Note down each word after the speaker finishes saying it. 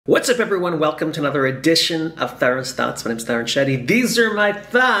What's up, everyone? Welcome to another edition of Tarun's Thoughts. My name's Tarun Shetty. These are my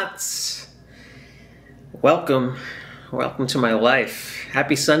thoughts. Welcome to my life.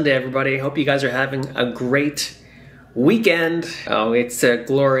 Happy Sunday, everybody. Hope you guys are having a great weekend. Oh, it's a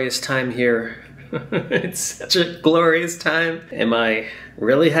glorious time here. It's such a glorious time. Am I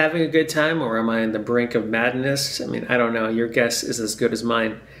really having a good time, or am I on the brink of madness? I mean, I don't know. Your guess is as good as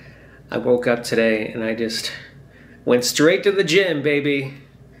mine. I woke up today and I just went straight to the gym, baby.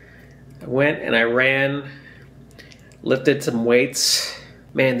 I went and I ran, lifted some weights.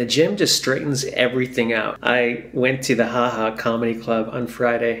 Man, the gym just straightens everything out. I went to the Haha Comedy Club on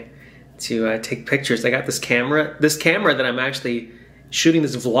Friday to take pictures. I got this camera that I'm actually shooting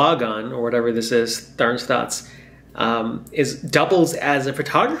this vlog on, or whatever this is, Tarun's Thoughts, doubles as a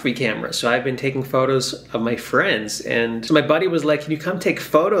photography camera. So I've been taking photos of my friends, and so my buddy was like, "Can you come take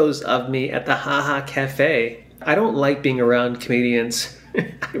photos of me at the Haha Cafe?" I don't like being around comedians.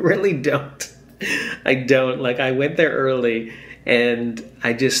 I really don't. I don't. Like, I went there early and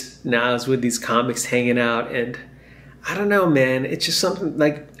I was with these comics hanging out, and I don't know, man. It's just something,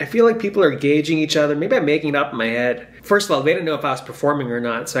 like, I feel like people are gauging each other. Maybe I'm making it up in my head. First of all, they didn't know if I was performing or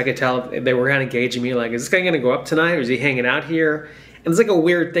not, so I could tell if they were kind of gauging me, like, is this guy going to go up tonight, or is he hanging out here? And it's like a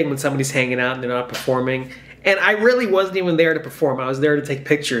weird thing when somebody's hanging out and they're not performing. And I really wasn't even there to perform. I was there to take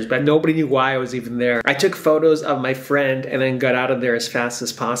pictures, but nobody knew why I was even there. I took photos of my friend and then got out of there as fast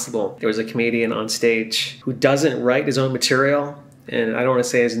as possible. There was a comedian on stage who doesn't write his own material, and I don't want to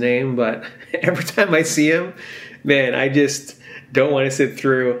say his name, but every time I see him, man, I just don't want to sit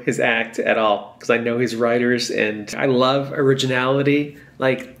through his act at all, because I know his writers, and I love originality.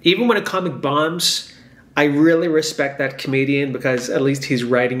 Like, even when a comic bombs, I really respect that comedian because at least he's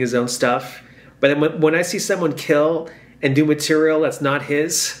writing his own stuff. But then when I see someone kill and do material that's not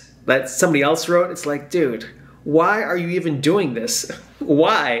his, that somebody else wrote, it's like, dude, why are you even doing this?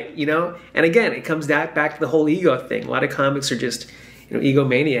 Why, you know? And again, it comes back to the whole ego thing. A lot of comics are just,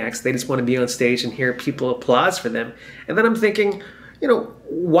 egomaniacs. They just want to be on stage and hear people applause for them. And then I'm thinking,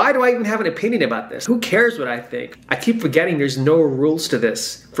 why do I even have an opinion about this? Who cares what I think? I keep forgetting there's no rules to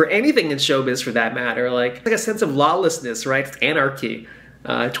this. For anything in showbiz, for that matter. Like a sense of lawlessness, right? It's anarchy.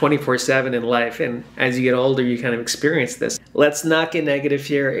 24/7 in life, and as you get older you kind of experience this. Let's not get negative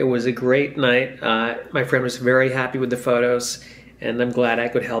here. It was a great night. My friend was very happy with the photos, and I'm glad I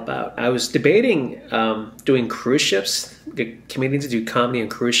could help out. I was debating doing cruise ships. Comedians do comedy on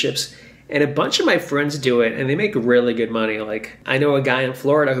cruise ships, and a bunch of my friends do it, and they make really good money. Like, I know a guy in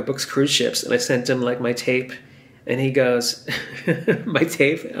Florida who books cruise ships, and I sent him like my tape, and he goes, my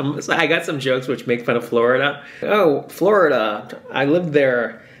tape? So I got some jokes which make fun of Florida. Oh, Florida, I lived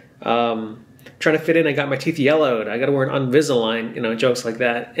there. Trying to fit in, I got my teeth yellowed. I got to wear an Invisalign, jokes like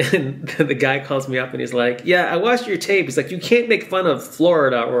that. And the guy calls me up and he's like, yeah, I watched your tape. He's like, you can't make fun of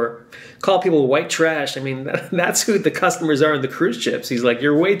Florida or call people white trash. I mean, that's who the customers are on the cruise ships. He's like,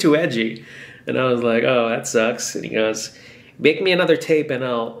 you're way too edgy. And I was like, oh, that sucks. And he goes, make me another tape and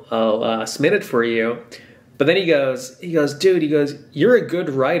I'll submit it for you. But then he goes, dude, you're a good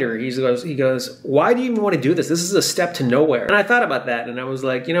writer. He goes, why do you even want to do this? This is a step to nowhere. And I thought about that, and I was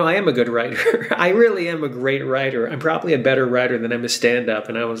like, I am a good writer. I really am a great writer. I'm probably a better writer than I'm a stand-up.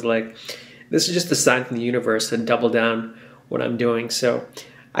 And I was like, this is just a sign from the universe to double down what I'm doing. So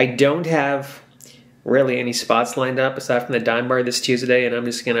I don't have really any spots lined up aside from the Dime Bar this Tuesday, and I'm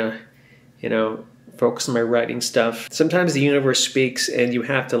just gonna, focus on my writing stuff. Sometimes the universe speaks, and you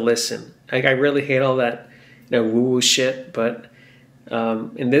have to listen. Like, I really hate all that woo-woo shit, but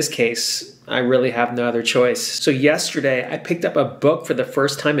in this case, I really have no other choice. So yesterday, I picked up a book for the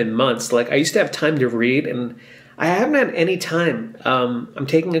first time in months. Like, I used to have time to read, and I haven't had any time. I'm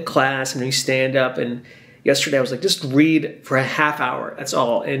taking a class and doing stand-up, and yesterday I was like, just read for a half hour, that's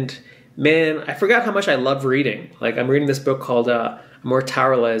all. And man, I forgot how much I love reading. Like, I'm reading this book called Amor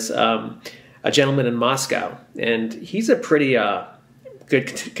Taurelas, A Gentleman in Moscow, and he's a pretty good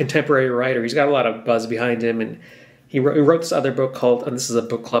contemporary writer. He's got a lot of buzz behind him, and he wrote this other book called, and this is a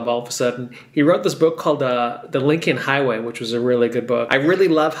book club all of a sudden, he wrote this book called The Lincoln Highway, which was a really good book. I really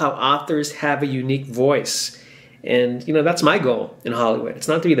love how authors have a unique voice, and that's my goal in Hollywood. It's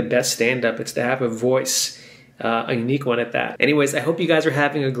not to be the best stand-up, it's to have a voice, a unique one at that. Anyways, I hope you guys are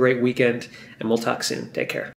having a great weekend, and we'll talk soon. Take care.